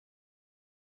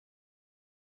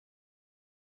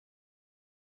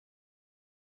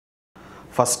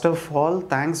First of all,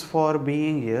 thanks for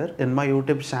being here in my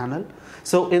YouTube channel.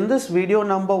 So in this video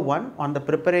number 1 on the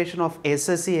preparation of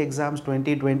SSC exams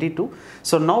 2022.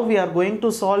 So now we are going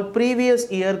to solve previous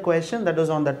year question that is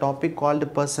on the topic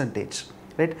called percentage.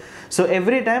 Right? So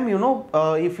every time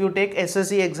if you take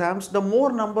SSC exams, the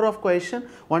more number of question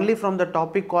only from the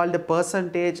topic called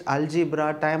percentage,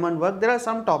 algebra, time and work, there are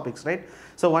some topics, right?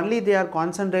 So only they are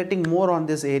concentrating more on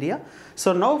this area.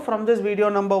 So now from this video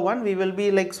number 1 we will be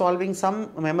like solving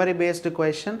some memory based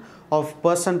question of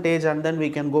percentage, and then we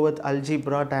can go with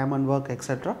algebra, time and work,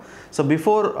 etc. So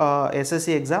before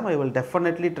SSC exam I will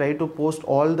definitely try to post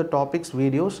all the topics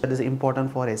videos that is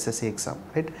important for SSC exam,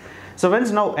 right? So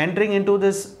friends, now entering into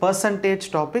this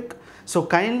percentage topic, so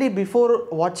kindly before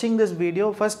watching this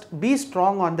video, first be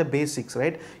strong on the basics,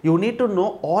 right? You need to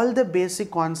know all the basic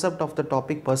concept of the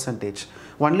topic percentage.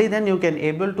 Only then you can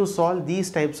able to solve these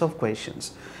types of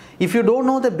questions. If you don't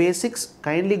know the basics,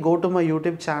 kindly go to my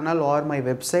YouTube channel or my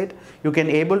website. You can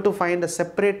able to find a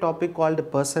separate topic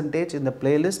called percentage in the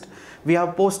playlist. We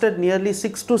have posted nearly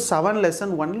 6 to 7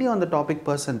 lessons only on the topic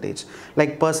percentage,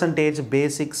 like percentage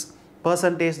basics,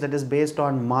 percentage that is based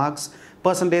on marks,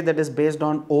 percentage that is based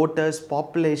on voters,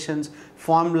 populations,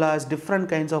 formulas, different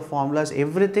kinds of formulas,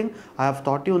 everything I have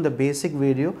taught you in the basic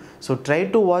video. So try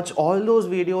to watch all those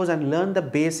videos and learn the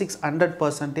basics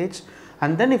 100%.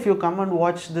 And then if you come and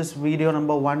watch this video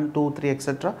number 1, 2, 3,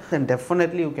 etc., then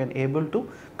definitely you can able to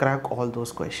crack all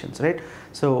those questions, right?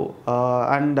 So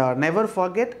never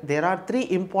forget, there are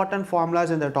 3 important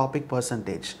formulas in the topic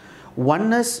percentage.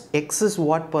 One is x is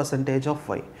what percentage of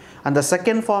y, and the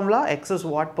second formula x is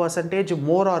what percentage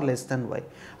more or less than y,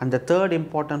 and the third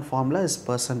important formula is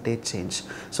percentage change.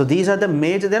 So these are the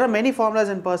major, there are many formulas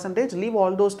in percentage, leave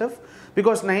all those stuff,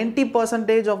 because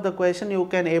 90% of the question you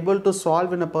can able to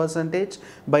solve in a percentage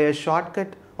by a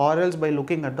shortcut or else by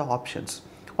looking at the options.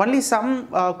 Only some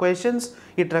questions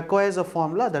it requires a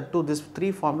formula, that too this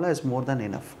 3 formula is more than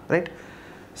enough, right?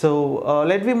 So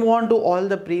let me move on to all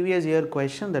the previous year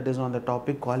question that is on the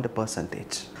topic called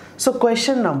percentage. So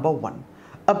question number 1.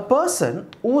 A person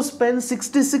who spends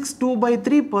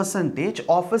 66/2/3%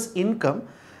 of his income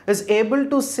is able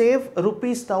to save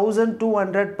rupees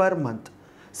 1200 per month.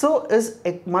 So his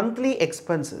monthly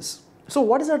expenses. So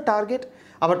what is our target?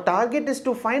 Our target is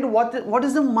to find what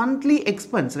is the monthly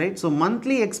expense, right? So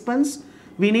monthly expense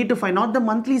we need to find, not the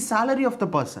monthly salary of the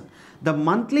person. The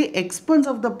monthly expense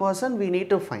of the person we need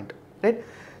to find, right?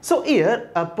 So here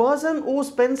a person who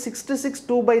spends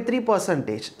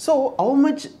 66/2/3%. So how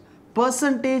much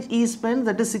percentage he spends,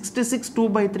 that is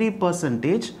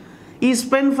 66/2/3%, he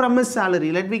spent from his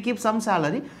salary. Let me keep some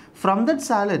salary. From that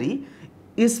salary,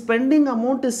 his spending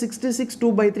amount is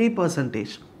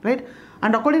 66/2/3%, right?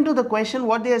 And according to the question,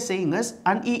 what they are saying is,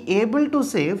 and he able to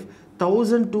save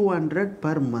 1200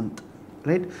 per month.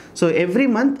 Right? So every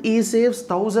month he saves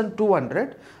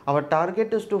 1200. Our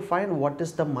target is to find what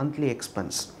is the monthly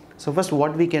expense. So first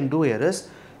what we can do here is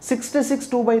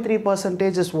 66/2/3%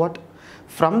 is what?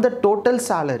 From the total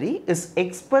salary, is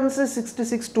expenses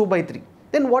 66/2/3.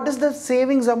 Then what is the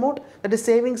savings amount? That is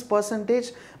savings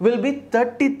percentage will be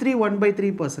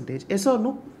 33/1/3%. Yes or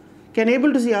no? Can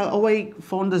able to see how I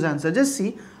found this answer? Just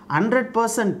see,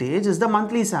 100% is the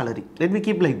monthly salary. Let me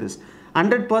keep like this.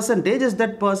 100% is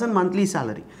that person monthly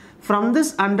salary. From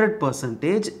this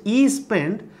 100%, he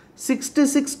spent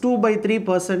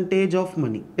 66/2/3% of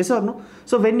money. Yes or no?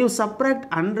 So when you subtract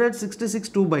 100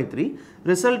 66/2/3,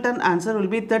 resultant answer will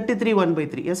be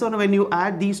 33/1/3. Yes or no? When you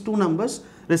add these two numbers,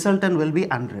 resultant will be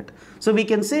 100. So we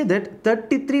can say that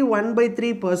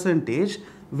 33/1/3%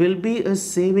 will be a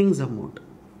savings amount,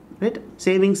 right?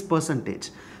 Savings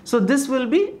percentage. So this will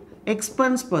be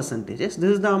expense percentage. Yes,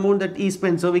 this is the amount that he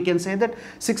spends. So we can say that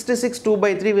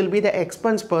 66/2/3 will be the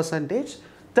expense percentage,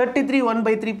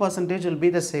 33/1/3% will be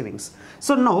the savings.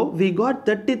 So now we got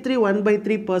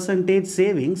 33/1/3%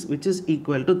 savings, which is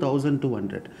equal to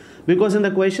 1200, because in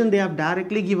the question they have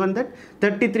directly given that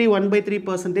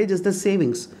 33/1/3% is the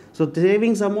savings. So the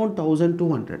savings amount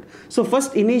 1200. So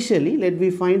first initially let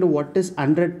me find what is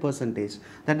 100%,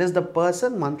 that is the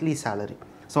person monthly salary.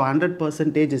 So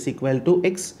 100% is equal to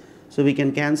x. So we can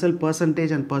cancel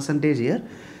percentage and percentage here.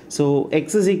 So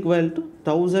x is equal to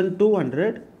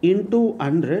 1200 into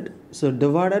 100. So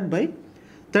divided by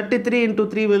 33 into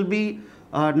 3 will be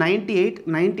 98.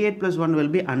 98 plus 1 will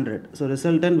be 100. So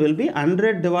resultant will be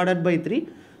 100 divided by 3.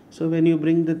 So when you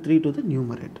bring the 3 to the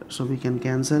numerator, so we can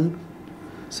cancel.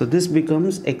 So this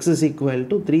becomes x is equal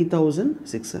to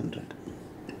 3600.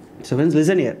 So friends,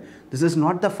 listen here. This is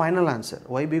not the final answer.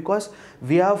 Why? Because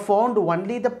we have found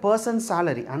only the person's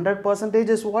salary. 100%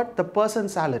 is what? The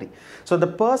person's salary. So the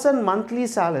person monthly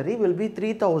salary will be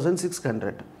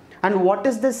 3,600. And what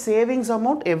is the savings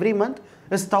amount every month?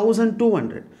 Is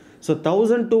 1,200. So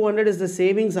 1,200 is the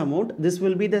savings amount. This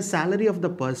will be the salary of the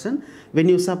person. When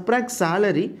you subtract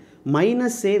salary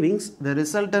minus savings, the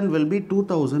resultant will be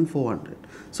 2,400.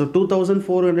 So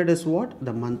 2,400 is what?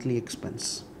 The monthly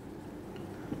expense.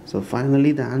 So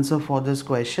finally the answer for this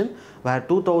question, where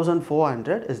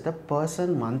 2,400 is the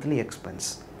person monthly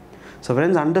expense. So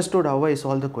friends, understood how I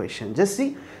solve the question? Just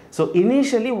see. So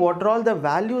initially what are all the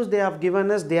values they have given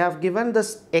us? They have given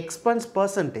this expense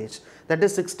percentage, that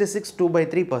is 66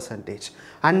 2/3 percentage,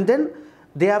 and then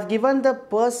they have given the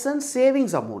person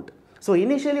savings amount. So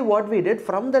initially what we did,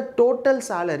 from the total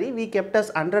salary we kept as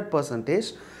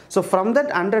 100%. So from that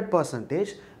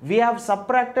 100%, we have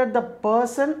subtracted the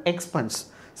person expense.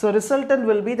 So resultant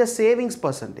will be the savings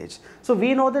percentage. So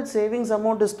we know that savings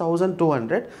amount is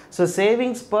 1,200. So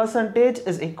savings percentage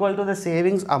is equal to the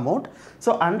savings amount.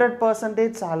 So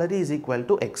 100% salary is equal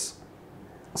to X.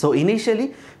 So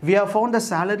initially we have found the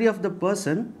salary of the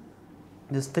person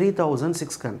is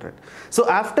 3,600. So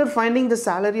after finding the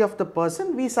salary of the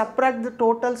person, we subtract the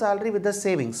total salary with the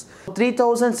savings.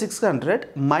 3,600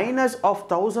 minus of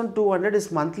 1,200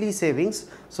 is monthly savings.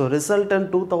 So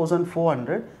resultant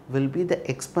 2,400 will be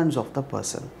the expense of the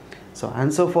person. So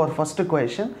answer for first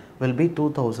question will be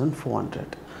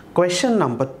 2,400. Question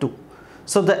number 2.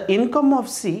 So the income of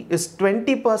C is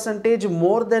 20%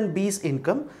 more than B's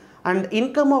income, and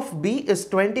income of B is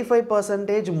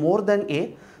 25% more than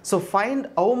A. So find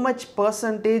how much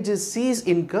percentage is C's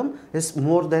income is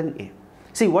more than A.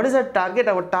 See, what is our target?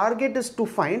 Our target is to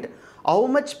find how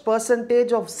much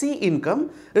percentage of C income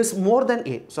is more than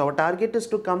A. So our target is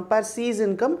to compare C's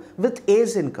income with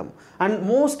A's income. And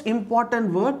most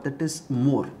important word, that is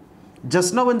more.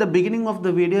 Just now in the beginning of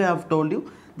the video I have told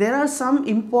you, there are some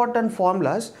important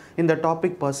formulas in the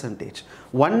topic percentage.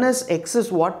 One is X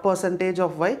is what percentage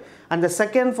of Y, and the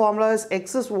second formula is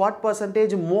X is what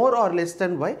percentage more or less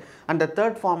than Y, and the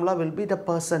third formula will be the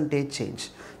percentage change.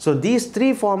 So these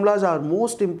three formulas are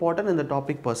most important in the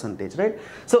topic percentage, right?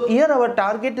 So here our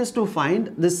target is to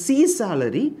find the C's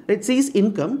salary, right? C's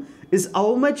income is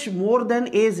how much more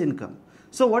than A's income.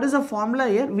 So what is the formula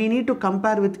here? We need to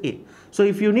compare with A. So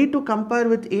if you need to compare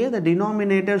with A, the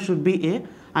denominator should be A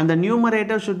and the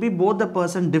numerator should be both the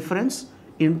percent difference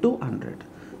into 100.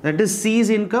 That is C's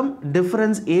income,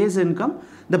 difference A's income.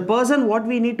 The person what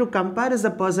we need to compare is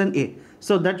the person A.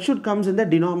 So that should comes in the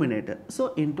denominator.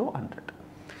 So into 100.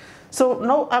 So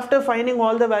now after finding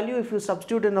all the value, if you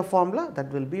substitute in a formula,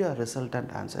 that will be a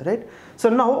resultant answer, right? So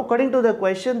now according to the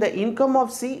question, the income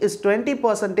of C is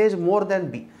 20% more than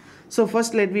B. So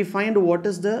first let me find what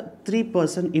is the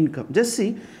 3% income. Just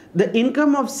see, the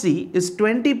income of C is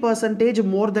 20%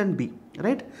 more than B,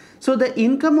 right? So the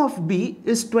income of B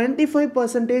is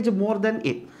 25% more than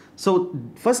A. So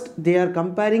first they are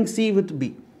comparing C with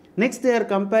B. Next they are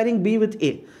comparing B with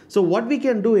A. So what we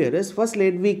can do here is, first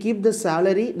let me keep the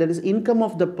salary, that is income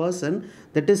of the person,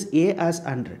 that is A, as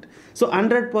 100. So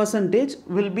 100%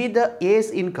 will be the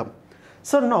A's income.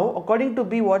 So now according to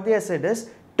B, what they have said is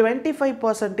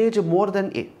 25% more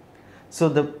than A. So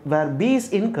where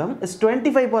B's income is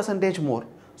 25% more.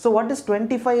 So what is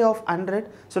 25 of 100?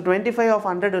 So 25 of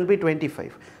 100 will be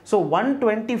 25. So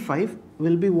 125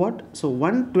 will be what? So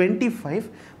 125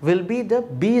 will be the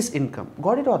B's income.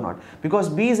 Got it or not? Because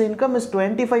B's income is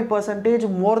 25%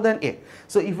 more than A.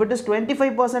 So if it is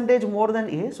 25% more than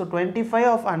A, so 25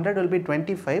 of 100 will be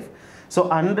 25. So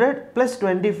 100 plus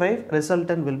 25,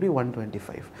 resultant will be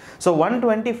 125. So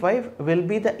 125 will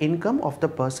be the income of the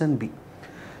person B.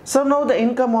 So now the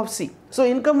income of C. So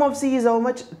income of C is how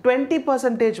much?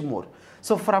 20% more.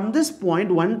 So from this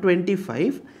point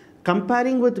 125,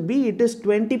 comparing with B, it is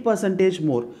 20%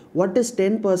 more. What is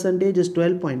 10% is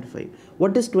 12.5.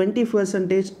 What is 20%?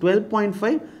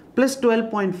 12.5 plus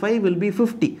 12.5 will be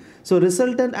 50. So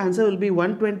resultant answer will be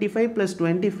 125 plus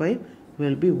 25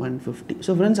 will be 150.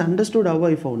 So friends, understood how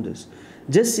I found this?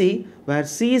 Just see, where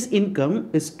C's income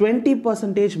is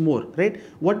 20% more, right?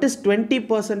 What is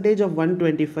 20% of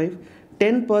 125?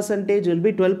 10% will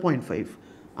be 12.5.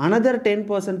 Another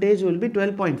 10% will be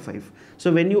 12.5.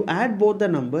 So when you add both the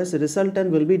numbers,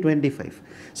 resultant will be 25.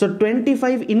 So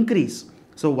 25 increase.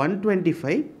 So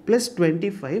 125 plus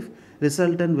 25,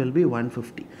 resultant will be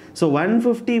 150. So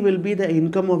 150 will be the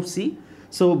income of C.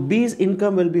 So B's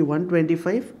income will be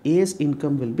 125, A's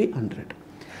income will be 100.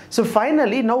 So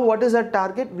finally, now what is our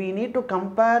target? We need to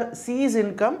compare C's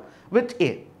income with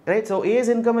A, right? So A's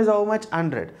income is how much?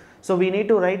 100. So we need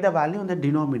to write the value in the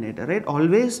denominator, right?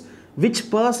 Always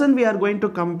which person we are going to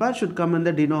compare should come in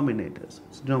the denominators.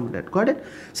 Got it?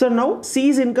 So now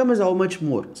C's income is how much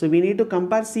more? So we need to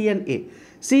compare C and A.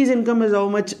 C's income is how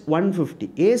much?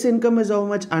 150. A's income is how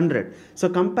much? 100. So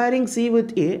comparing C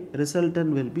with A,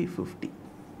 resultant will be 50.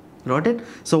 Got it?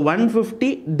 So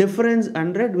 150 difference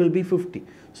 100 will be 50.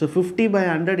 So 50 by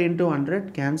 100 into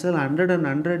 100, cancel 100 and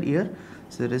 100 here.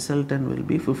 So resultant will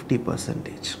be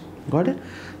 50%. Got it?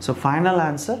 So final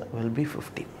answer will be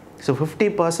 50. So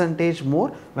 50% more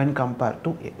when compared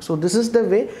to A. So this is the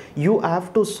way you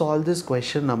have to solve this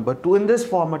question number 2 in this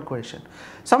format question.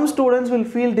 Some students will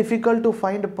feel difficult to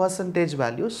find percentage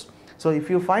values. So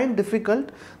if you find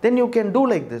difficult, then you can do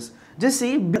like this. Just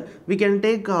see, we can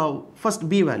take first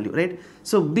B value, right?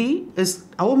 So B is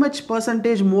how much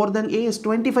percentage more than A is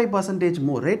 25%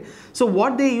 more, right? So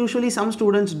what they usually, some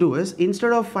students do is,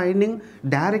 instead of finding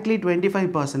directly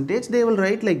 25%, they will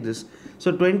write like this.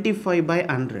 So 25 by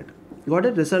 100. Got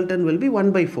it? Resultant will be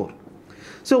 1 by 4.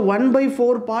 So 1 by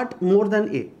 4 part more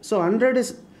than A. So 100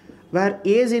 is where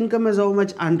A's income is how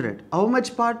much? 100. How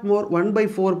much part more? 1 by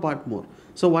 4 part more.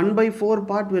 So 1 by 4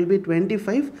 part will be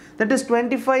 25. That is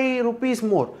 25 rupees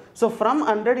more. So from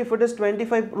 100, if it is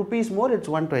 25 rupees more, it's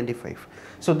 125.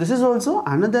 So this is also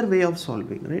another way of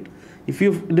solving, right? If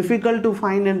you difficult to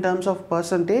find in terms of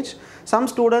percentage, some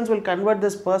students will convert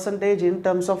this percentage in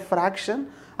terms of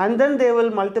fraction, and then they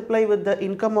will multiply with the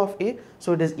income of A,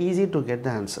 so it is easy to get the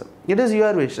answer. It is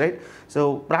your wish, right?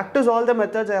 So practice all the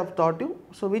methods I have taught you.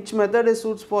 So which method is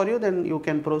suits for you, then you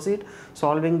can proceed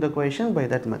solving the question by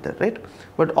that method, right?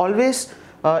 But always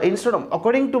instead of,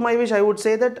 according to my wish, I would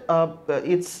say that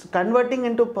it's converting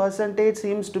into percentage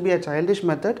seems to be a childish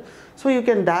method. So you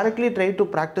can directly try to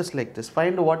practice like this.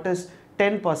 Find what is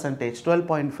 10%,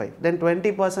 12.5. Then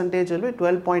 20% will be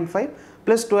 12.5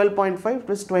 plus 12.5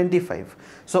 plus 25.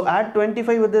 So add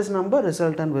 25 with this number,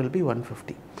 resultant will be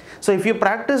 150. So if you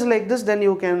practice like this, then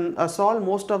you can solve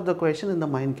most of the question in the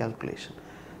mind calculation.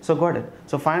 So got it.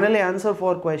 So finally answer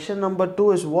for question number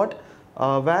 2 is what?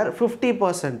 Where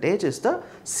 50% is the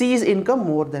C's income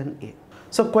more than A.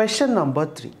 So question number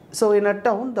 3. So in a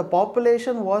town, the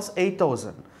population was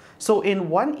 8,000. So in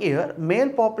 1 year, male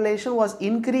population was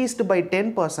increased by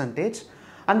 10%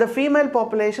 and the female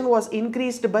population was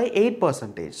increased by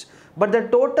 8%. But the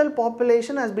total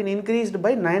population has been increased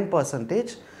by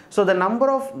 9%. So the number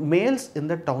of males in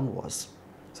the town was.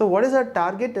 So what is our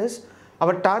target is?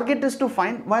 Our target is to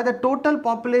find why the total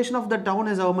population of the town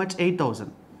is how much?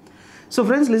 8,000. So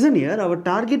friends, listen here. Our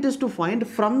target is to find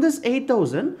from this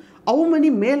 8,000, how many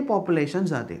male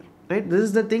populations are there, right? This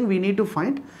is the thing we need to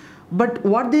find. But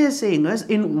what they are saying is,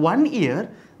 in 1 year,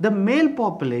 the male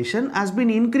population has been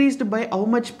increased by how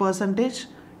much percentage?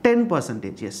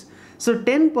 10%, yes. So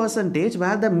 10%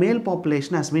 where the male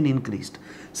population has been increased.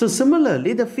 So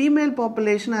similarly, the female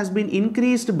population has been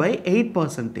increased by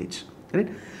 8%, right?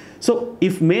 So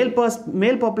if male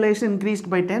population increased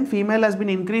by 10, female has been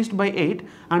increased by 8.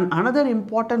 And another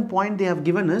important point they have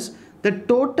given is, the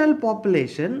total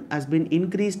population has been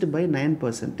increased by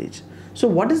 9%. So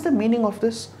what is the meaning of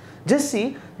this? Just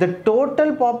see, the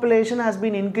total population has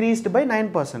been increased by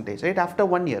 9%, right, after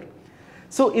 1 year.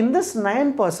 So in this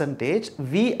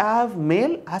 9%, we have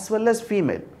male as well as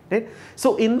female, right?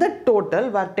 So in the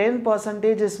total, where 10%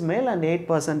 is male and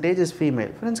 8% is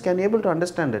female. Friends, can you able to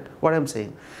understand it, what I am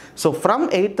saying? So from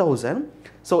 8,000,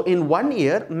 so in 1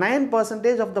 year,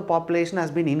 9% of the population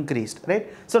has been increased,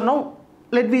 right? So now,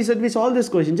 let me solve this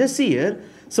question. Just see here.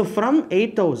 So from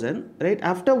 8,000, right,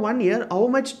 after 1 year, how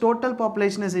much total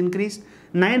population is increased?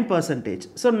 9%.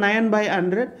 So 9 by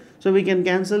 100. So we can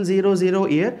cancel 0, 0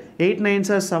 here. 8 9s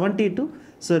are 72.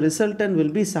 So resultant will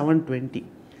be 720.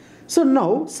 So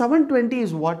now 720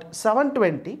 is what?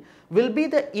 720 will be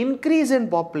the increase in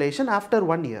population after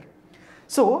 1 year.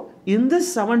 So in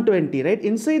this 720, right,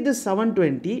 inside this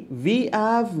 720, we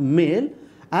have male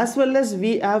as well as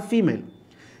we have female.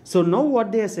 So now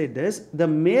what they have said is, the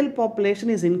male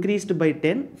population is increased by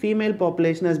 10, female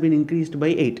population has been increased by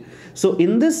 8. So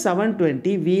in this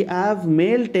 720, we have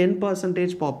male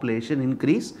 10% population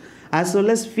increase as well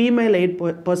as female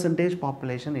 8%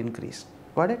 population increase.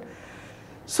 Got it?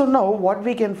 So now what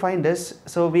we can find is,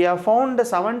 so we have found the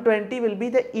 720 will be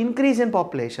the increase in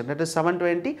population. That is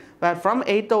 720, where from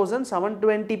 8,000,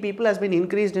 720 people has been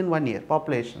increased in 1 year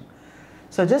population.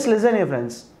 So just listen here,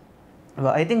 friends.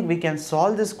 I think we can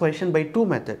solve this question by two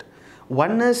methods.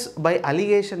 One is by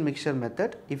alligation mixture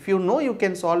method. If you know, you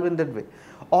can solve in that way.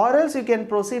 Or else you can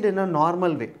proceed in a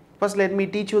normal way. First, let me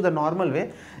teach you the normal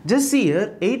way. Just see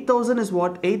here, 8,000 is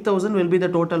what? 8,000 will be the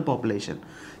total population.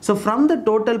 So from the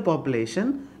total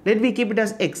population, let me keep it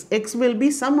as X. X will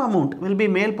be some amount, will be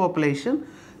male population.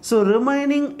 So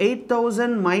remaining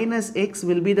 8,000 minus X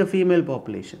will be the female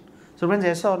population. So friends,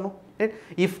 yes or no? Right?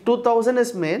 If 2,000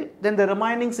 is male, then the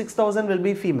remaining 6,000 will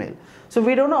be female. So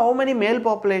we don't know how many male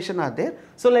population are there.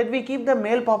 So let me keep the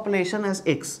male population as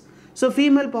X. So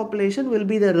female population will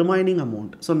be the remaining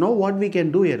amount. So now what we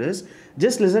can do here is,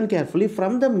 just listen carefully,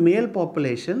 from the male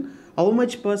population, how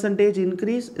much percentage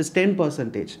increase is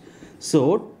 10%.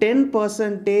 So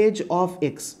 10% of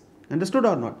X, understood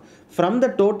or not? From the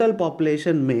total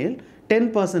population male,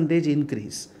 10%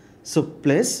 increase. So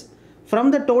plus,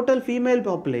 from the total female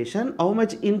population, how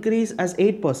much increase as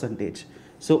 8%?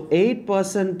 So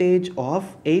 8%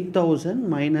 of 8,000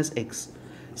 minus X.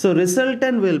 So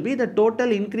resultant will be, the total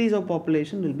increase of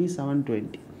population will be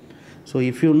 720. So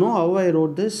if you know how I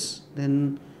wrote this,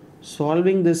 then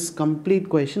solving this complete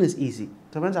question is easy.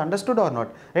 So friends, understood or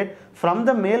not? Right? From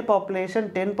the male population,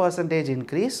 10%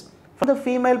 increase. For the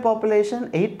female population,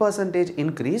 8%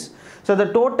 increase. So the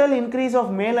total increase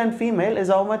of male and female is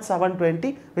how much?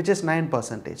 720, which is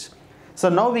 9%. So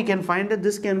now we can find that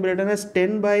this can be written as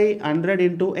 10 by 100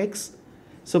 into X.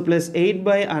 So plus 8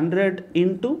 by 100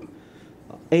 into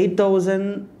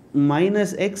 8,000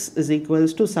 minus X is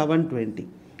equals to 720.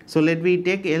 So let me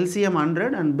take LCM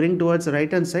 100 and bring towards the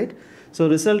right hand side. So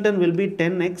resultant will be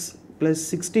 10X plus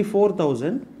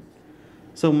 64,000.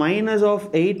 So minus of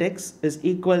 8X is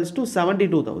equals to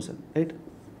 72,000, right?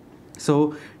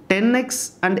 So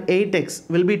 10X and 8X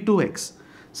will be 2X.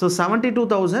 So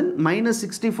 72,000 minus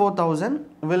 64,000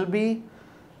 will be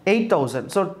 8,000.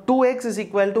 So 2X is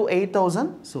equal to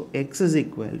 8,000. So X is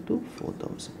equal to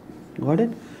 4,000. Got it?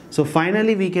 So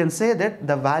finally we can say that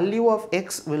the value of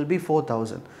X will be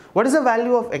 4,000. What is the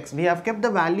value of X? We have kept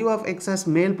the value of X as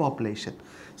male population.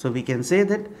 So we can say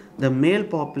that the male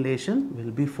population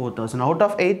will be 4,000. Out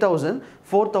of 8,000,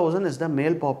 4,000 is the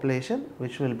male population,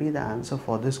 which will be the answer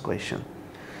for this question.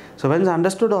 So friends,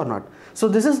 understood or not? So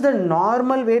this is the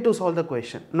normal way to solve the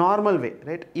question. Normal way,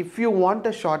 right? If you want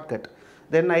a shortcut,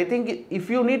 then I think if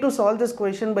you need to solve this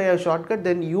question by a shortcut,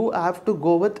 then you have to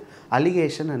go with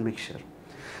alligation and mixture.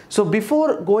 So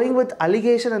before going with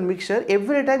alligation and mixture,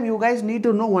 every time you guys need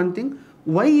to know one thing,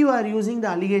 why you are using the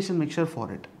alligation mixture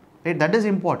for it. Right? That is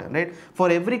important, right?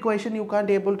 For every question you can't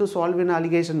able to solve in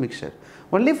alligation mixture.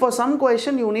 Only for some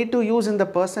question you need to use in the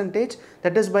percentage,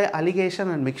 that is by alligation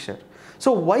and mixture.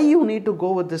 So why you need to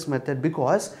go with this method?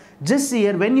 Because just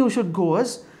here when you should go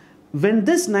is, when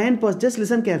this 9%, just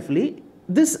listen carefully,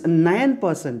 this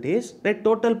 9%, right,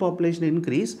 total population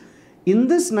increase, in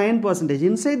this 9%,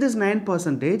 inside this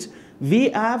 9%, we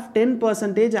have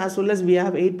 10% as well as we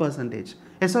have 8%.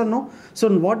 Yes or no?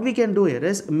 So what we can do here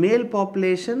is, male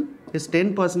population is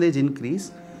 10%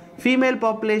 increase, female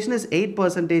population is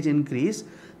 8% increase,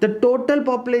 the total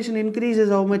population increase is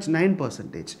how much?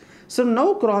 9%. So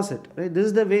now cross it, right? This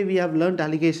is the way we have learnt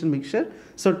alligation mixture.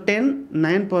 So 10,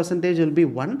 9% will be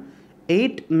 1,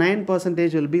 8,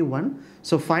 9% will be 1.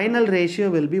 So final ratio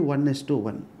will be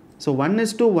 1:1. So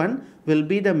 1:1 will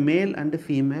be the male and the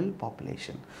female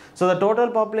population. So the total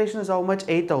population is how much?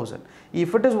 8,000.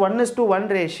 If it is 1:1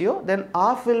 ratio, then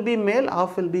half will be male,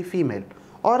 half will be female.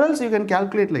 Or else you can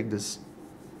calculate like this.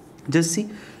 Just see,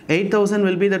 8,000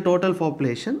 will be the total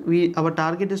population. Our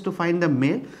target is to find the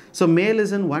male. So male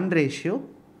is in 1 ratio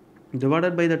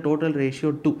divided by the total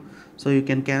ratio 2. So you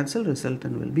can cancel,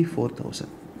 resultant will be 4,000.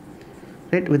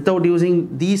 Right? Without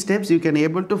using these steps, you can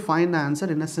able to find the answer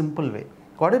in a simple way.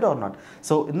 Got it or not?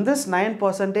 So in this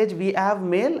 9%, we have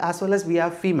male as well as we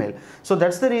have female. So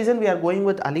that's the reason we are going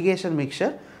with alligation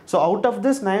mixture. So out of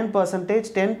this 9%,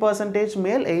 10%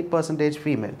 male, 8%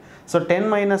 female. So 10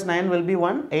 minus 9 will be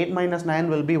 1, 8 minus 9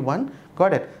 will be 1.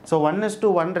 Got it? So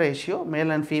 1:1 ratio, male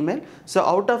and female. So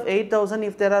out of 8,000,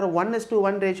 if there are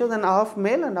 1:1 ratio, then half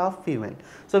male and half female.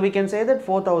 So we can say that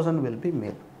 4,000 will be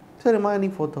male. So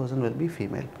remaining 4,000 will be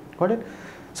female. Got it?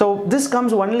 So this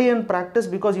comes only in practice,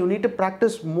 because you need to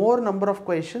practice more number of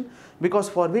questions, because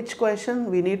for which question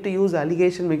we need to use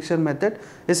alligation mixture method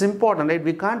is important, right?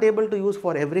 We can't able to use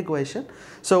for every question.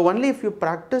 So only if you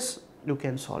practice you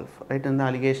can solve, right, in the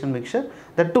alligation mixture.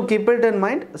 That to keep it in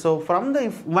mind. So from the,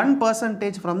 if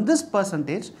 1%, from this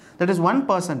percentage, that is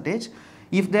 1%,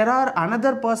 if there are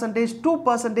another percentage,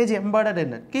 2% embedded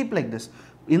in it, keep like this.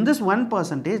 In this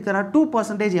 1%, there are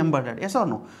 2% embedded. Yes or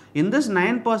no? In this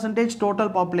 9% total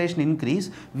population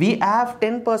increase, we have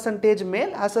 10%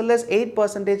 male as well as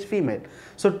 8% female.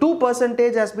 So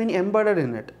 2% has been embedded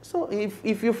in it. So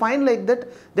if you find like that,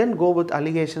 then go with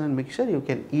alligation and mixture. You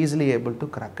can easily able to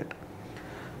crack it.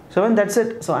 So and that's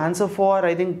it. So answer for,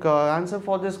 I think answer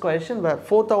for this question, where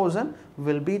 4,000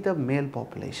 will be the male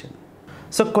population.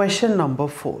 So question number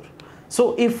 4.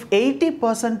 So if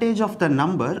 80% of the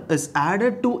number is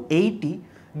added to 80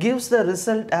 gives the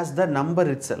result as the number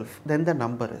itself, then the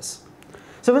number is.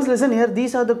 So let's listen here,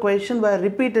 these are the question where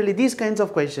repeatedly these kinds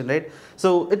of question, right?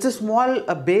 So it's a small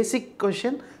basic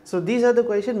question. So these are the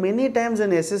question many times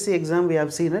in SSC exam we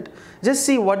have seen it. Just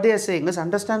see what they are saying, let's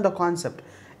understand the concept.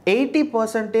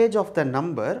 80% of the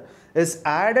number is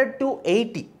added to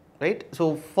 80, right?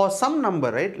 So for some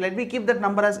number, right, let me keep that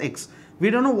number as x. We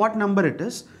don't know what number it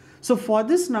is. So for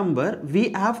this number, we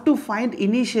have to find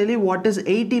initially what is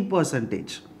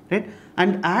 80%, right?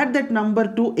 And add that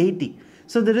number to 80.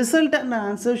 So the resultant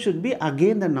answer should be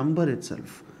again the number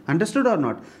itself. Understood or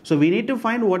not? So we need to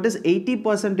find what is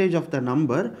 80% of the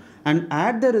number and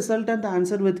add the resultant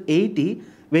answer with 80.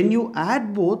 When you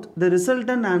add both, the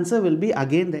resultant answer will be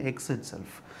again the x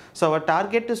itself. So our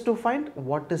target is to find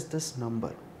what is this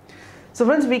number. So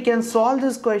friends, we can solve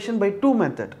this question by two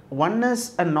methods. One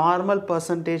is a normal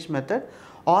percentage method,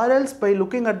 or else by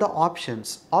looking at the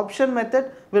options. Option method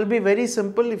will be very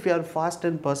simple if you are fast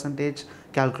in percentage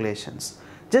calculations.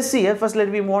 Just see here, first let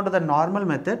me move on to the normal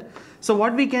method. So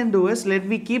what we can do is, let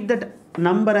me keep that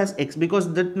number as x,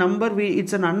 because that number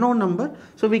it's an unknown number,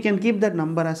 so we can keep that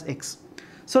number as x.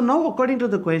 So now according to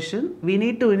the question, we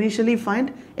need to initially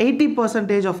find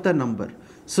 80% of the number.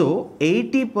 So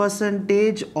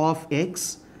 80% of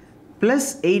x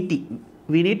plus 80.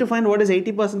 We need to find what is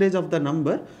 80% of the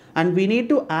number and we need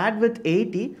to add with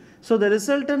 80. So the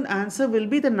resultant answer will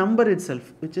be the number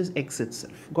itself, which is x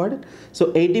itself. Got it?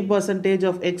 So 80%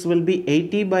 of x will be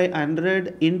 80 by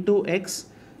 100 into x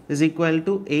is equal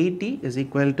to 80 is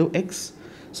equal to x.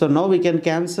 So now we can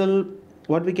cancel.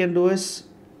 What we can do is,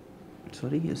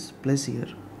 plus here.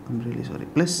 I'm really sorry.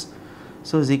 Plus.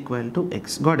 So is equal to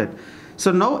x. Got it?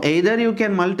 So now either you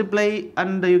can multiply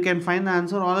and you can find the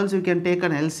answer, or else you can take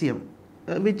an LCM.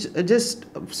 Which just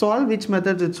solve which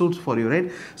method it suits for you,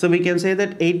 right? So we can say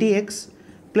that 80x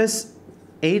plus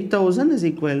 8000 is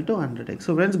equal to 100x.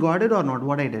 So friends, got it or not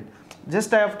what I did?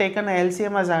 Just I have taken a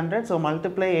LCM as 100, so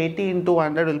multiply 80 into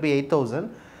 100 will be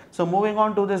 8000. So moving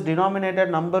on to this denominator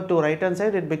number to right hand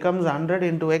side, it becomes 100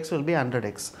 into x will be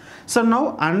 100x. So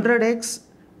now 100x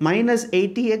minus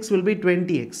 80x will be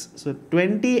 20x. So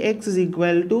 20x is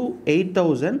equal to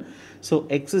 8000. So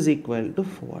x is equal to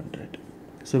 400.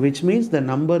 So which means the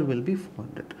number will be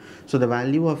 400. So the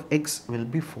value of x will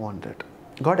be 400.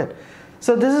 Got it?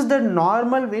 So this is the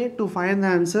normal way to find the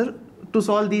answer to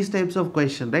solve these types of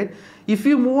questions, right? If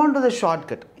you move on to the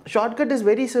shortcut, shortcut is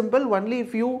very simple only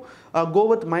if you go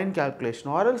with mind calculation,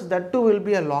 or else that too will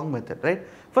be a long method, right?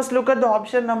 First look at the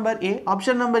option number A.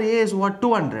 Option number A is what?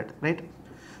 200, right?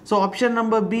 So option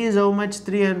number B is how much?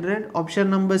 300. Option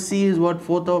number C is what?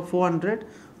 400.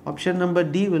 Option number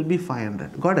D will be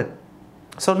 500. Got it?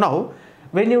 So now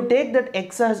when you take that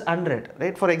x as 100,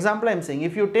 right? For example, I am saying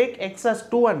if you take x as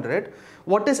 200,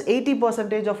 what is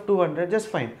 80% of 200? Just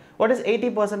find. What is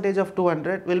 80% of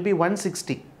 200? Will be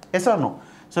 160. Yes or no?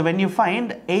 So when you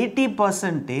find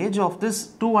 80% of this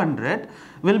 200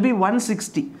 will be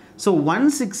 160. So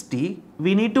 160,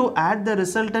 we need to add the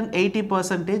resultant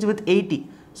 80% with 80.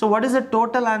 So what is the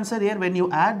total answer here? When you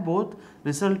add both,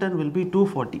 resultant will be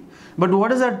 240. But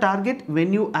what is our target?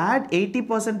 When you add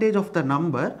 80% of the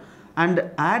number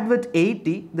and add with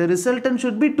 80, the resultant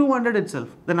should be 200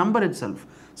 itself, the number itself.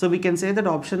 So we can say that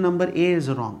option number A is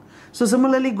wrong. So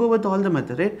similarly, go with all the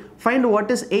method, right? Find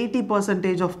what is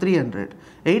 80% of 300.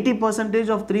 80%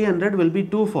 of 300 will be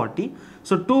 240.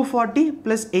 So 240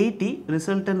 plus 80,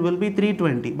 resultant will be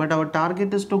 320. But our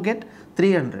target is to get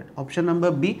 300. Option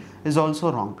number B is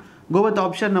also wrong. Go with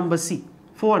option number C,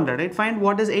 400, right? Find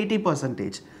what is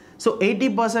 80%. So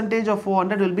 80% of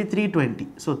 400 will be 320.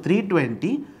 So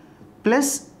 320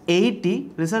 plus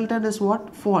 80, resultant is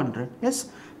what? 400. Yes.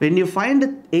 When you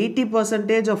find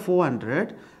 80% of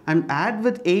 400 and add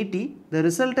with 80, the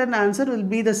resultant answer will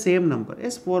be the same number.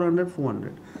 Yes, 400,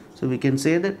 400. So we can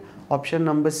say that option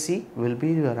number C will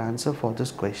be your answer for this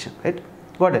question, right?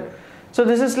 Got it? So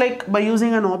this is like by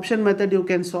using an option method you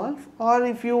can solve, or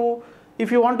if you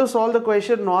want to solve the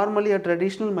question normally a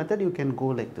traditional method, you can go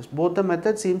like this. Both the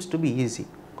methods seems to be easy.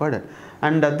 Got it?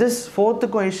 And this fourth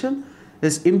question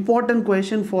is important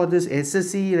question for this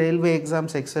SSC, railway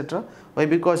exams, etc. Why?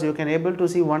 Because you can able to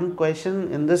see one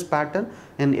question in this pattern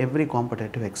in every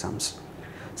competitive exams.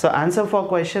 So answer for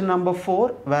question number 4,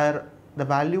 where the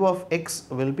value of x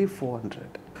will be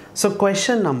 400. So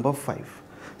question number 5.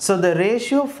 So the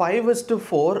ratio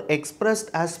 5:4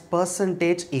 expressed as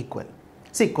percentage equal.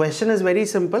 See, question is very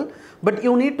simple, but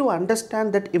you need to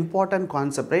understand that important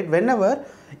concept, right? Whenever,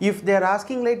 if they are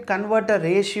asking like convert a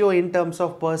ratio in terms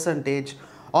of percentage,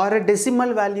 or a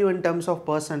decimal value in terms of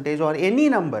percentage, or any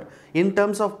number in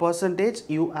terms of percentage,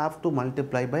 you have to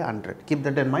multiply by 100. Keep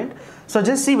that in mind. So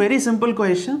just see, very simple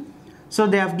question. So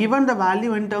they have given the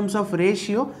value in terms of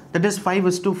ratio, that is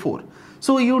 5:4.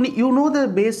 So you know the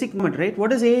basic method, right?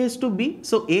 What is A is to B?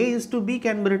 So A is to B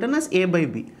can be written as A by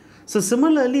B. So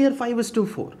similarly here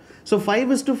 5:4. So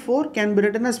 5:4 can be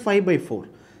written as 5/4.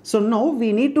 So now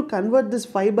we need to convert this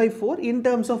 5/4 in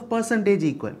terms of percentage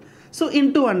equal. So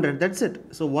into 100, that's it.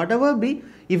 So whatever be,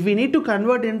 if we need to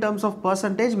convert in terms of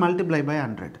percentage, multiply by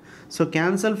 100. So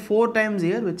cancel 4 times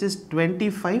here, which is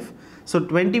 25. So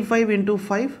 25 into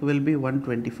 5 will be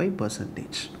 125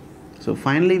 percentage. So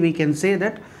finally we can say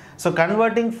that, so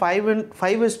converting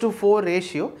 5:4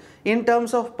 ratio in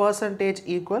terms of percentage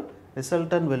equal,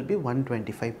 resultant will be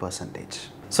 125 percentage.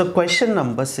 So question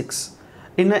number 6.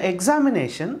 In an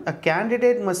examination, a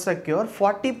candidate must secure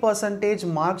 40 percentage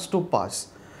marks to pass.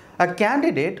 A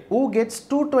candidate who gets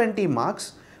 220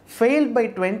 marks failed by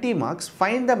 20 marks,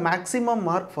 find the maximum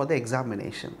mark for the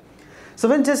examination. So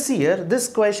when just see here, this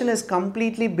question is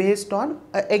completely based on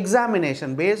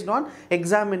examination,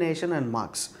 and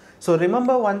marks. So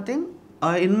remember one thing,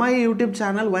 in my YouTube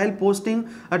channel, while posting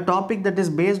a topic that is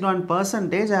based on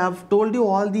percentage, I have told you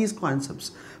all these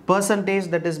concepts. Percentage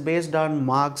that is based on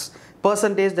marks,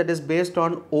 percentage that is based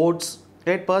on odds,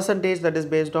 right? Percentage that is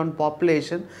based on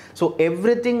population. So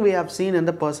everything we have seen in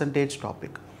the percentage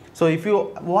topic. So if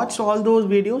you watch all those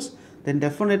videos, then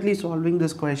definitely solving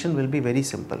this question will be very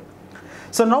simple.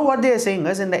 So now what they are saying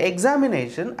is, in the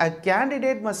examination, a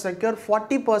candidate must secure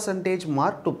 40 percentage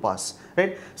mark to pass,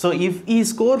 right? So if he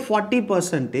score 40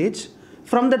 percentage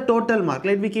from the total mark,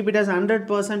 let me keep it as 100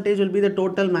 percentage will be the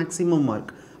total maximum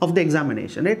mark of the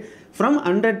examination, right? From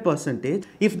 100 percentage,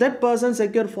 if that person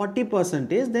secure 40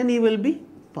 percentage, then he will be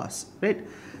pass, right?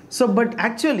 So but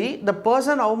actually the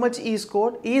person, how much he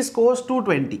scored? He scores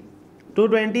 220.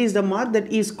 220 is the mark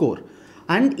that he scored.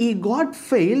 And he got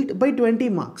failed by 20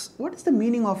 marks. What is the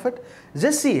meaning of it?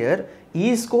 Just see here,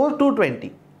 he scored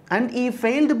 220 and he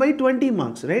failed by 20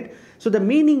 marks, right? So the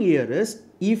meaning here is,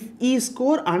 if he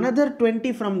score another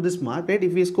 20 from this mark, right?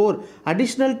 If he score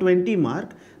additional 20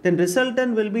 mark, then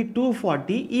resultant will be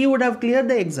 240. He would have cleared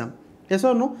the exam. Yes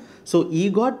or no? So he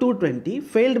got 220,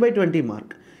 failed by 20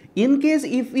 mark. In case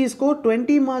if he score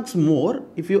 20 marks more,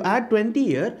 if you add 20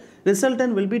 here,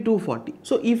 resultant will be 240.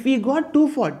 So if he got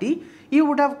 240, he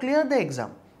would have cleared the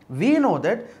exam. We know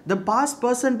that the pass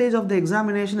percentage of the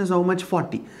examination is how much?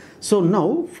 40. So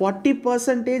now 40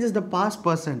 percentage is the pass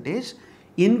percentage.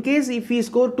 In case if he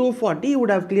scored 240, he would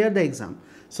have cleared the exam.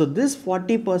 So this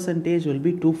 40 percentage will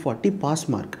be 240 pass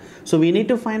mark. So we need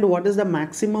to find what is the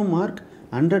maximum mark.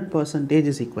 100 percentage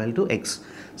is equal to x.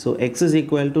 So x is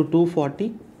equal to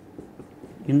 240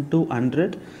 into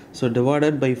 100. So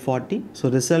divided by 40. So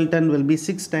resultant will be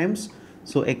 6 times.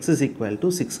 So x is equal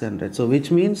to 600. So which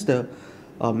means the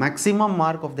maximum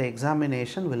mark of the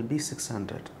examination will be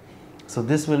 600. So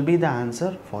this will be the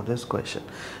answer for this question.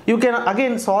 You can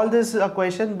again solve this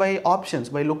question by options.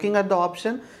 By looking at the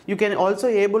option, you can also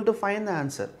able to find the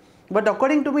answer. But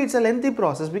according to me, it's a lengthy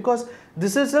process because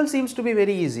this result seems to be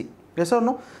very easy. Yes or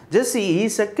no? Just see, he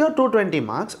secured 220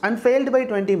 marks and failed by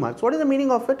 20 marks. What is the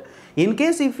meaning of it? In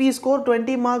case if he scored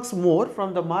 20 marks more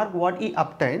from the mark what he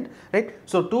obtained, right?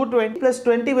 So 220 plus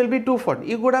 20 will be 240.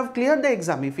 He could have cleared the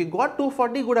exam. If he got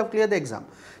 240, he could have cleared the exam.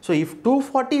 So if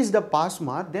 240 is the pass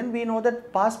mark, then we know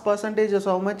that pass percentage is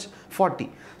how much? 40.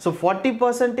 So 40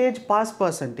 percentage pass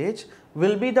percentage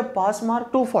will be the pass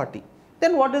mark 240.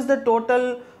 Then what is the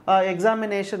total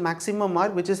examination maximum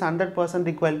mark, which is 100%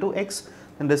 equal to x?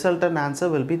 And resultant answer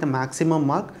will be the maximum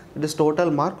mark, that is total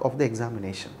mark of the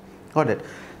examination. Got it?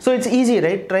 So it's easy,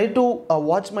 right? Try to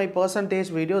watch my percentage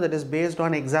video that is based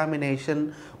on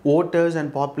examination, voters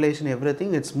and population,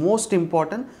 everything. It's most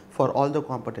important for all the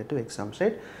competitive exams,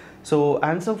 right? So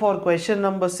answer for question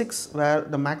number 6, where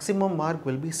the maximum mark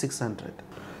will be 600.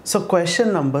 So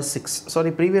question number 6,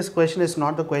 sorry, previous question is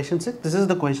not the question 6, this is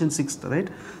the question 6th, right?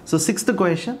 So 6th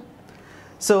question.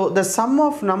 So the sum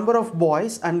of number of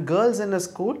boys and girls in a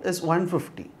school is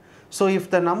 150. So if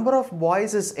the number of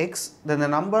boys is x, then the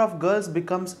number of girls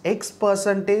becomes x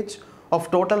percentage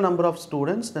of total number of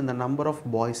students, then the number of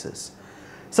boys is.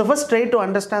 So first try to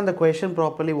understand the question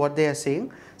properly, what they are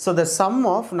saying. So the sum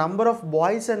of number of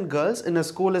boys and girls in a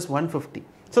school is 150.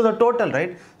 So the total,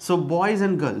 right? So boys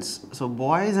and girls. So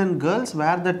boys and girls,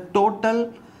 where the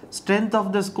total strength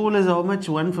of the school is how much?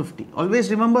 150. Always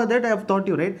remember that, I have taught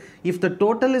you, right? If the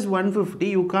total is 150,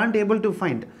 you can't able to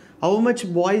find how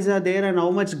much boys are there and how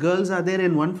much girls are there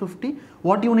in 150.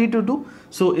 What you need to do?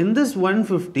 So in this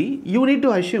 150, you need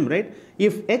to assume, right?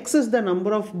 If x is the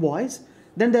number of boys,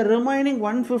 then the remaining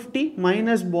 150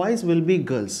 minus boys will be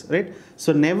girls, right?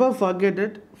 So never forget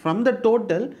it. From the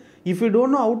total, if you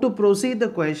don't know how to proceed the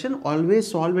question, always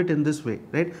solve it in this way,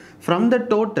 right? From the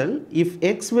total, if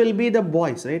x will be the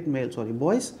boys, right?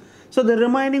 Boys. So the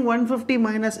remaining 150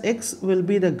 minus x will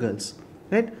be the girls,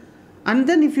 right? And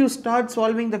then if you start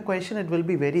solving the question, it will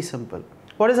be very simple.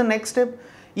 What is the next step?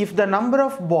 If the number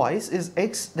of boys is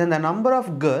x, then the number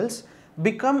of girls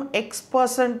become x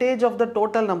percentage of the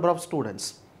total number of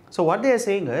students. So what they are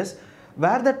saying is,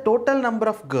 where the total number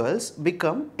of girls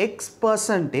become x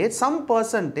percentage, some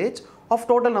percentage of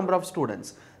total number of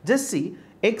students. Just see,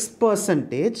 x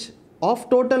percentage of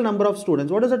total number of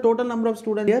students. What is the total number of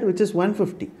students here? Which is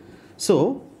 150.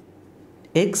 So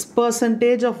x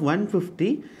percentage of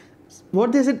 150,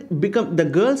 what they said, become, the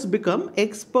girls become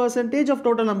x percentage of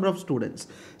total number of students.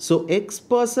 So x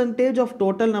percentage of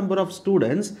total number of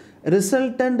students,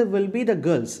 resultant will be the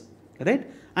girls, right?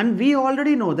 And we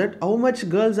already know that how much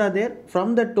girls are there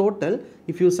from the total.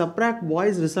 If you subtract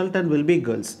boys, resultant will be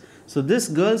girls. So this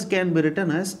girls can be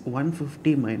written as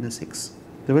 150 minus x.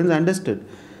 Everyone's understood?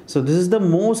 So this is the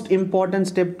most important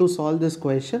step to solve this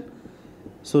question.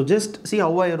 So just see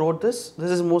how I wrote this.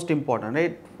 This is most important,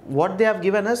 right? What they have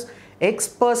given us, x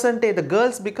percentage, the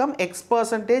girls become x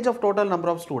percentage of total number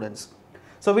of students.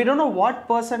 So we don't know what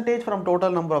percentage from total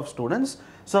number of students.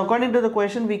 So according to the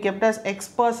question, we kept as x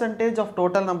percentage of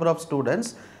total number of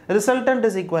students. Resultant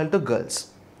is equal to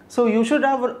girls. So you should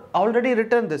have already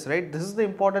written this, right? This is the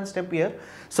important step here.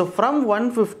 So from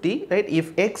 150, right,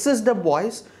 if x is the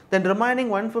boys, then remaining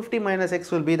 150 minus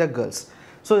x will be the girls.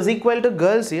 So is equal to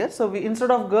girls here. So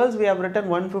instead of girls, we have written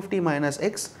 150 minus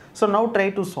x. So now try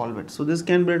to solve it. So this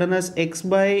can be written as x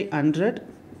by 100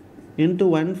 into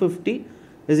 150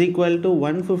 is equal to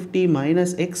 150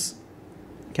 minus x.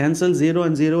 Cancel 0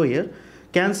 and 0 here.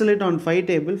 Cancel it on 5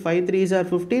 table. 5 3s are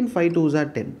 15, 5 2s are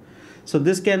 10. So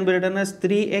this can be written as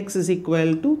 3x is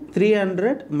equal to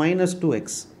 300 minus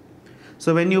 2x.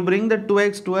 So when you bring the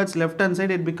 2x towards left hand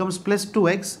side, it becomes plus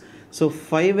 2x. So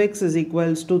 5x is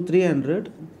equals to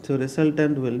 300. So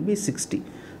resultant will be 60.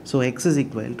 So x is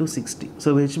equal to 60.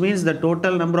 So which means the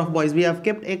total number of boys, we have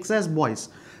kept x as boys.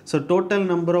 So total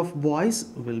number of boys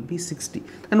will be 60.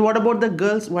 And what about the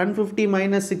girls? 150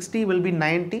 minus 60 will be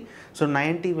 90. So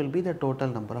 90 will be the total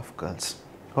number of girls.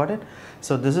 Got it?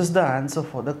 So this is the answer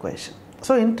for the question.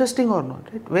 So interesting or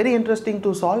not? Right? Very interesting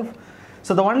to solve.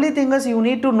 So the only thing is you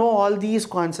need to know all these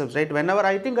concepts, right? Whenever,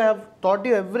 I think I have taught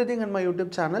you everything in my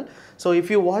YouTube channel. So if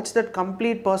you watch that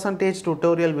complete percentage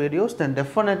tutorial videos, then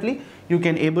definitely you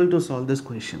can able to solve this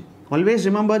question. Always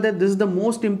remember that this is the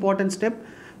most important step.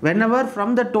 Whenever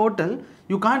from the total,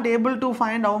 you can't able to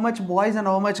find how much boys and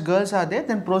how much girls are there,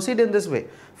 then proceed in this way.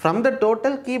 From the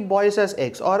total, keep boys as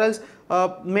x, or else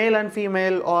male and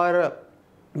female, or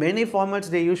many formats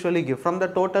they usually give. From the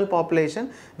total population,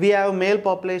 we have male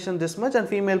population this much and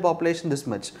female population this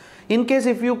much. In case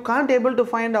if you can't able to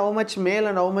find how much male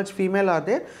and how much female are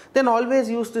there, then always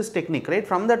use this technique, right?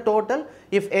 From the total,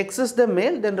 if x is the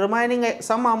male, then remaining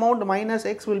some amount minus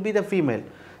x will be the female.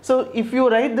 So if you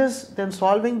write this, then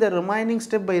solving the remaining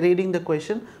step by reading the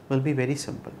question will be very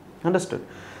simple. Understood?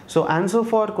 So answer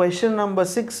for question number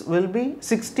 6 will be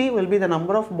 60 will be the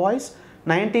number of boys,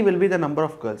 90 will be the number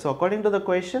of girls. So according to the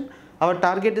question, our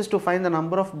target is to find the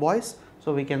number of boys.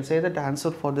 So we can say that the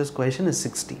answer for this question is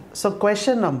 60. So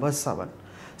question number 7.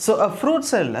 So a fruit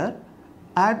seller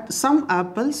had some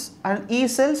apples and he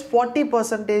sells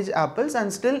 40% apples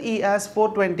and still he has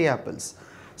 420 apples.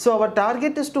 So our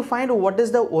target is to find what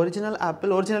is the original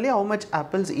apple, originally how much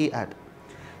apples he had.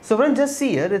 So friends, just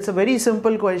see here, it's a very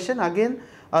simple question. Again,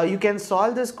 you can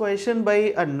solve this question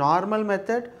by a normal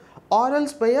method or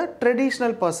else by a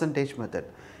traditional percentage method.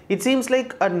 It seems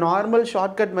like a normal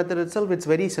shortcut method itself, it's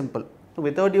very simple.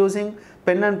 Without using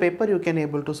pen and paper, you can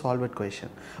able to solve it question.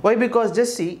 Why? Because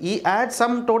just see, he had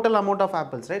some total amount of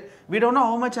apples, right? We don't know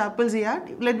how much apples he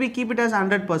had. Let me keep it as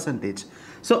 100%.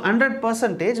 So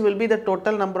 100% will be the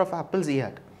total number of apples he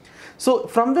had. So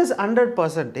from this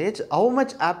 100%, how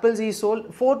much apples he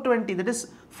sold? 420, that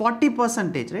is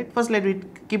 40%, right? First let me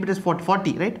keep it as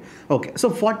 40, right? Okay, so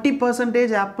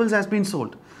 40% apples has been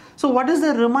sold. So what is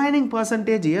the remaining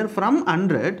percentage here? From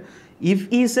 100, if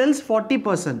he sells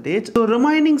 40%, so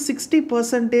remaining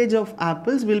 60% of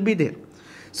apples will be there.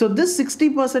 So this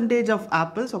 60% of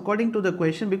apples, according to the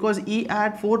question, because he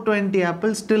had 420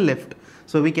 apples still left.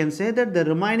 So we can say that the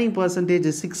remaining percentage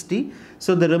is 60.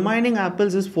 So the remaining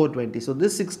apples is 420. So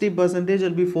this 60% will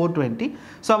be 420.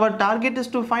 So our target is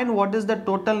to find what is the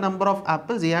total number of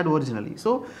apples he had originally.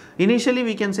 So initially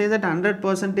we can say that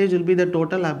 100% will be the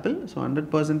total apple. So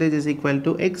 100% is equal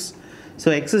to x. So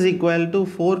x is equal to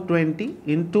 420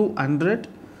 into 100,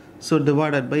 so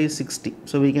divided by 60.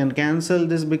 So we can cancel,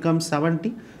 this becomes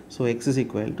 70. So x is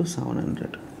equal to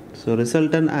 700. So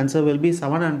resultant answer will be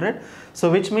 700. So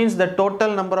which means the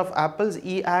total number of apples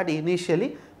he had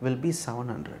initially will be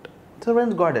 700. So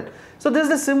friends, got it. So this is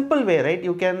the simple way, right?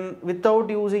 You can, without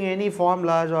using any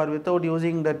formulas or without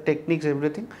using the techniques,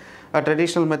 everything,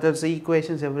 traditional methods,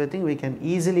 equations, everything, we can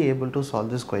easily able to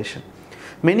solve this question.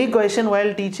 Many questions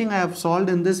while teaching I have solved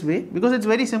in this way because it's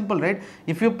very simple, right?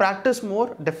 If you practice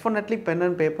more, definitely pen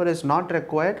and paper is not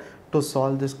required to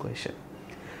solve this question.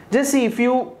 Just see, if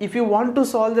you want to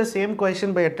solve the same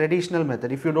question by a traditional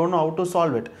method, if you don't know how to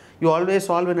solve it, you always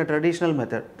solve in a traditional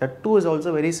method. That too is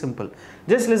also very simple.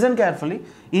 Just listen carefully.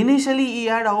 Initially he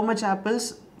had how much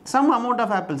apples? Some amount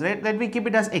of apples, right? Let me keep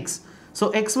it as x.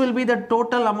 So x will be the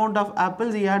total amount of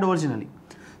apples he had originally.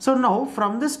 So now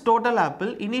from this total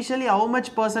apple, initially how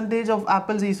much percentage of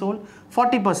apples he sold?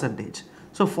 40%.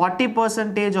 So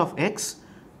 40% of x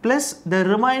plus the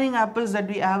remaining apples that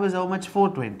we have is how much?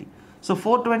 420. So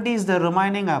 420 is the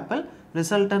remaining apple,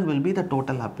 resultant will be the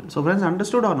total apple. So friends,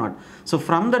 understood or not? So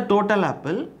from the total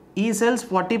apple, he sells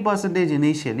 40%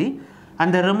 initially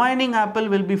and the remaining apple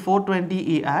will be 420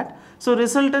 he had. So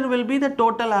resultant will be the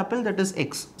total apple, that is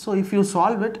x. So if you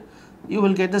solve it, you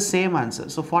will get the same answer.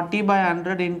 So 40 by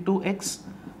 100 into x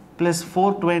plus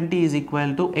 420 is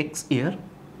equal to x here.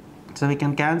 So we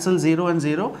can cancel 0 and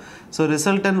 0. So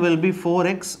resultant will be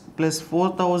 4x plus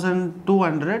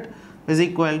 4200 is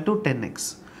equal to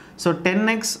 10x. So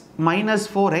 10x minus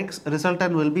 4x,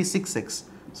 resultant will be 6x.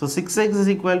 So 6x is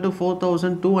equal to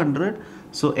 4200.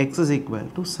 So x is equal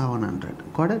to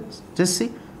 700. Got it? Just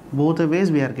see, both the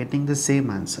ways we are getting the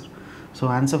same answer. So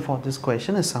answer for this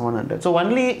question is 700. So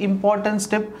only important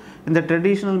step in the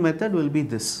traditional method will be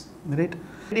this, right?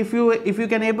 If you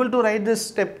can able to write this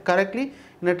step correctly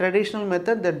in a traditional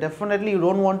method, then definitely you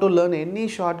don't want to learn any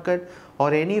shortcut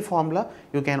or any formula.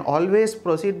 You can always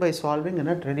proceed by solving in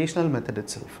a traditional method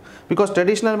itself, because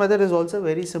traditional method is also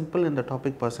very simple in the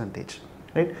topic percentage,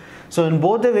 right? So in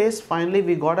both the ways, finally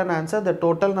we got an answer. The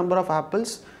total number of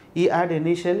apples he had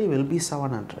initially will be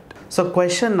 700. So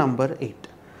question number 8.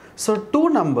 So two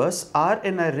numbers are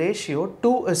in a ratio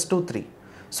 2:3.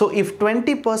 So if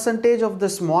 20% of the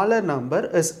smaller number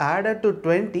is added to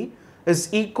 20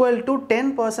 is equal to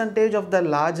 10% of the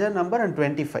larger number and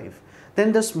 25,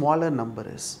 then the smaller number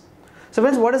is. So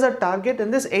friends, what is our target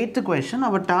in this 8th question?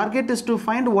 Our target is to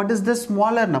find what is the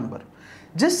smaller number.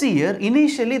 Just see here,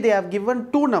 initially they have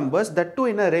given two numbers, that two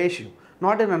in a ratio,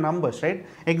 not in a numbers, right?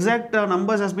 Exact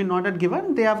numbers has been not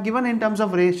given, they have given in terms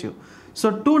of ratio. So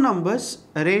two numbers,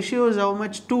 ratio is how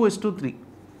much? 2:3.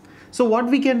 So what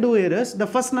we can do here is, the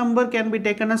first number can be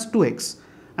taken as 2x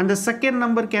and the second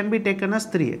number can be taken as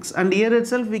 3x, and here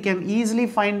itself we can easily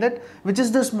find that which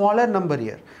is the smaller number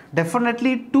here.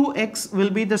 Definitely 2x will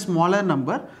be the smaller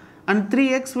number and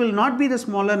 3x will not be the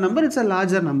smaller number, it's a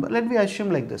larger number. Let me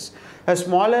assume like this, a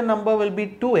smaller number will be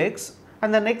 2x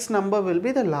and the next number will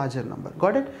be the larger number.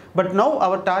 Got it? But now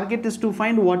our target is to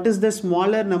find what is the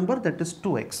smaller number, that is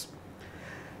 2x.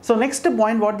 So next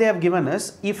point what they have given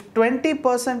is, if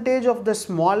 20% of the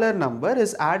smaller number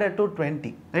is added to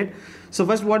 20, right? So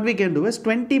first what we can do is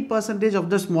 20%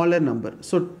 of the smaller number.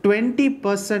 So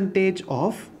 20%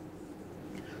 of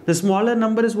the smaller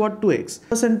number is what? 2x.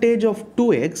 Percentage of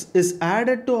 2x is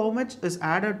added to how much? Is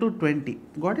added to 20.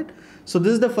 Got it? So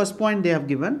this is the first point they have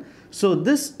given. So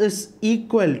this is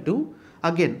equal to,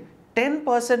 again,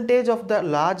 10% of the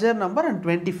larger number and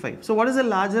 25. So what is the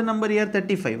larger number here?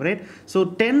 35, right? So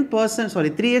 10%, sorry,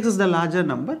 3x is the larger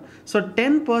number. So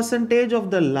 10%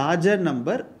 of the larger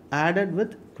number added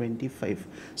with 25.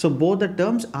 So both the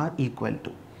terms are equal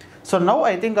to. So now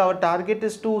I think our target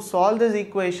is to solve this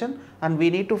equation and we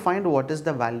need to find what is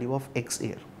the value of x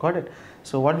here. Got it?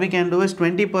 So what we can do is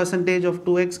 20% of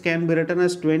 2x can be written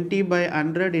as 20 by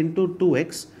 100 into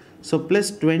 2x. So plus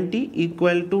 20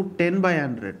 equal to 10 by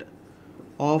 100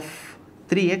 of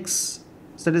 3x.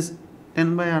 So that is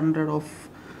 10 by 100 of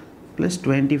plus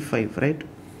 25, right?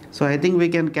 So I think we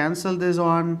can cancel this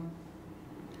on.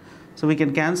 So we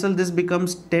can cancel, this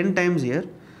becomes 10 times here.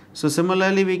 So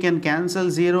similarly we can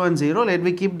cancel 0 and 0. Let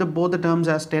me keep both the terms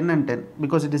as 10 and 10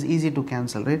 because it is easy to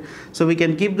cancel, right? So we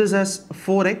can keep this as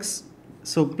 4x.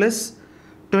 So plus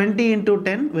 20 into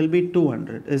 10 will be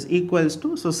 200 is equals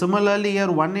to. So similarly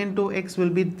here 1 into x will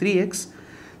be 3x.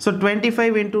 So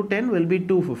 25 into 10 will be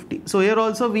 250. So here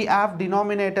also we have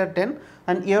denominator 10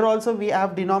 and here also we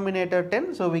have denominator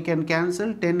 10. So we can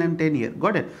cancel 10 and 10 here.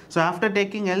 Got it? So after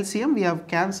taking LCM we have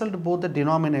cancelled both the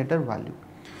denominator value.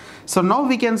 So now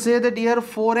we can say that here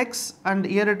 4x and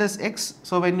here it is x.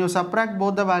 So when you subtract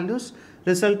both the values,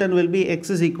 resultant will be x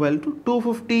is equal to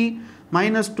 250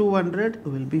 minus 200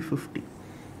 will be 50.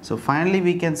 So finally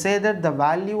we can say that the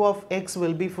value of x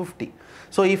will be 50.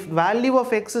 So if value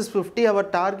of x is 50, our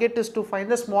target is to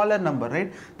find the smaller number,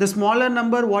 right? The smaller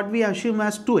number what we assume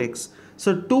as 2x.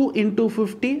 So 2 into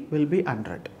 50 will be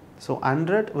 100. So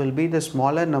 100 will be the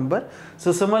smaller number.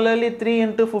 So similarly 3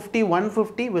 into 50,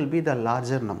 150 will be the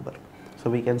larger number. So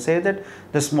we can say that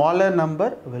the smaller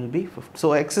number will be 50.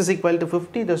 So x is equal to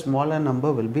 50, the smaller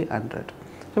number will be 100.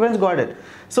 So friends, got it.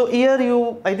 So here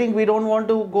I think we don't want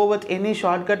to go with any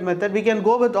shortcut method. We can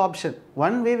go with option.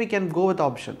 One way we can go with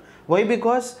option. Why?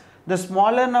 Because the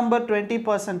smaller number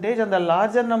 20% and the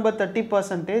larger number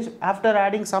 30%, after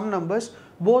adding some numbers,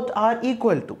 both are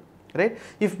equal to, right?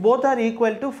 If both are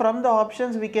equal to, from the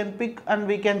options we can pick and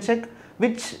we can check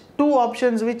which two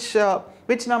options,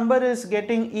 which number is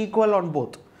getting equal on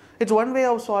both. It's one way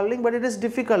of solving, but it is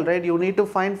difficult, right? You need to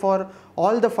find for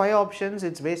all the 5 options,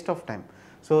 it's waste of time.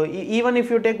 So even if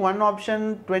you take one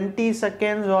option 20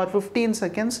 seconds or 15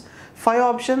 seconds, 5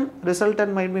 option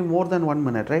resultant might be more than 1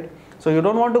 minute, right? So you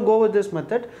don't want to go with this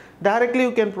method. Directly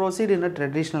you can proceed in a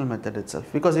traditional method itself,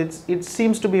 because it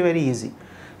seems to be very easy.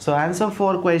 So answer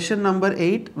for question number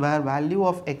 8, where value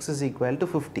of x is equal to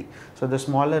 50. So the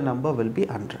smaller number will be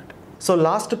 100. So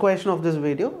last question of this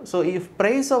video. So if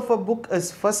price of a book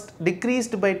is first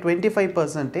decreased by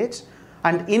 25%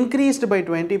 and increased by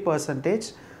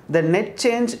 20%, the net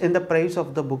change in the price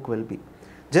of the book will be.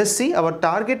 Just see, our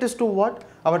target is to what?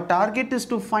 Our target is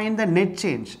to find the net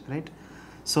change, right?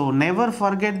 So never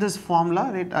forget this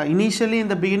formula, right? Initially in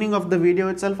the beginning of the video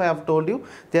itself I have told you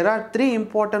there are 3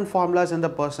 important formulas in the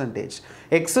percentage.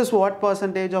 X is what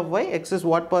percentage of y, x is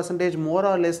what percentage more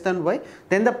or less than y,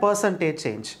 then the percentage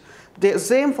change. The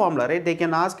same formula, right? They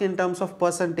can ask in terms of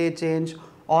percentage change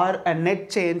or a net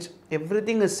change,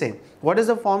 everything is same. What is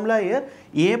the formula here?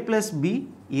 A plus B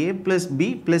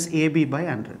plus AB by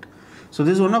 100. So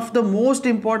this is one of the most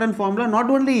important formula, not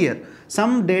only here.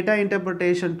 Some data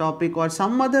interpretation topic or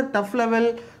some other tough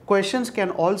level questions can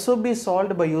also be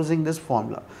solved by using this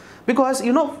formula. Because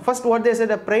first what they said,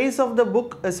 the price of the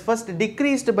book is first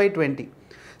decreased by 20.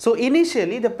 So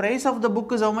initially the price of the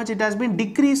book is how much? It has been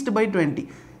decreased by 20.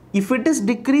 If it is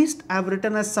decreased, I have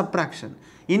written as subtraction.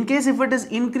 In case if it is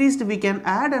increased, we can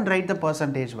add and write the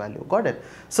percentage value. Got it?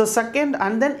 So second,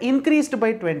 and then increased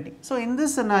by 20. So in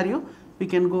this scenario, we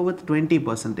can go with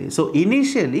 20%. So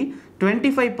initially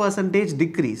 25%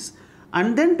 decrease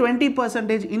and then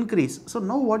 20% increase. So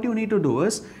now what you need to do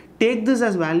is take this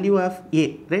as value of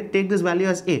A, right? Take this value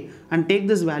as A and take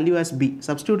this value as B.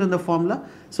 Substitute in the formula.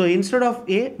 So instead of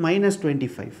A, minus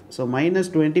 25. So minus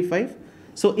 25.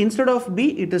 So instead of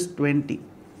B, it is 20.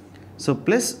 So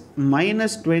plus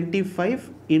minus 25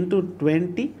 into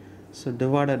 20. So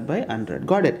divided by 100.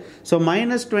 Got it? So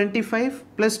minus 25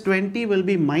 plus 20 will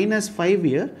be minus 5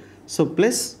 here. So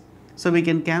plus, so we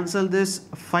can cancel this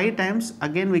 5 times.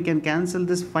 Again, we can cancel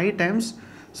this 5 times.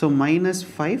 So minus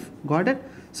 5. Got it?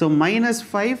 So minus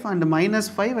 5 and minus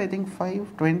 5, I think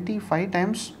 5, 20, 5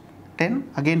 times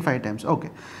 10, again 5 times. Okay.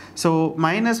 So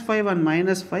minus 5 and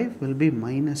minus 5 will be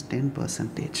minus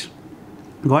 10%.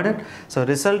 Got it? So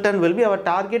resultant will be, our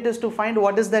target is to find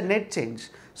what is the net change.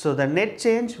 So the net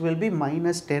change will be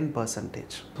minus 10%.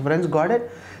 So friends, got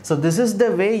it? So this is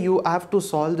the way you have to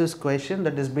solve this question,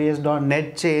 that is based on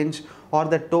net change or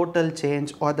the total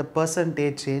change or the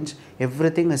percentage change.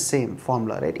 Everything is same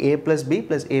formula, right? A plus B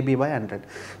plus AB by 100.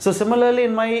 So similarly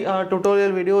in my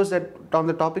tutorial videos that on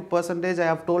the topic percentage, I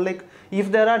have told like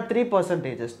if there are 3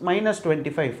 percentages, minus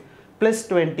 25 plus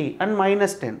 20 and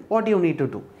minus 10, what do you need to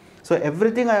do? So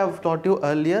everything I have taught you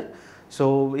earlier.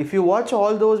 So if you watch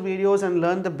all those videos and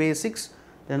learn the basics,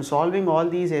 then solving all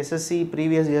these SSC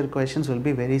previous year questions will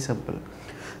be very simple.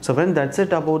 So friends, that's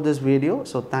it about this video.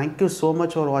 So thank you so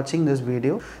much for watching this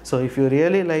video. So if you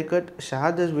really like it,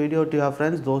 share this video to your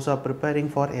friends, those who are preparing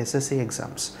for SSC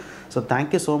exams. So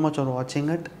thank you so much for watching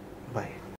it. Bye.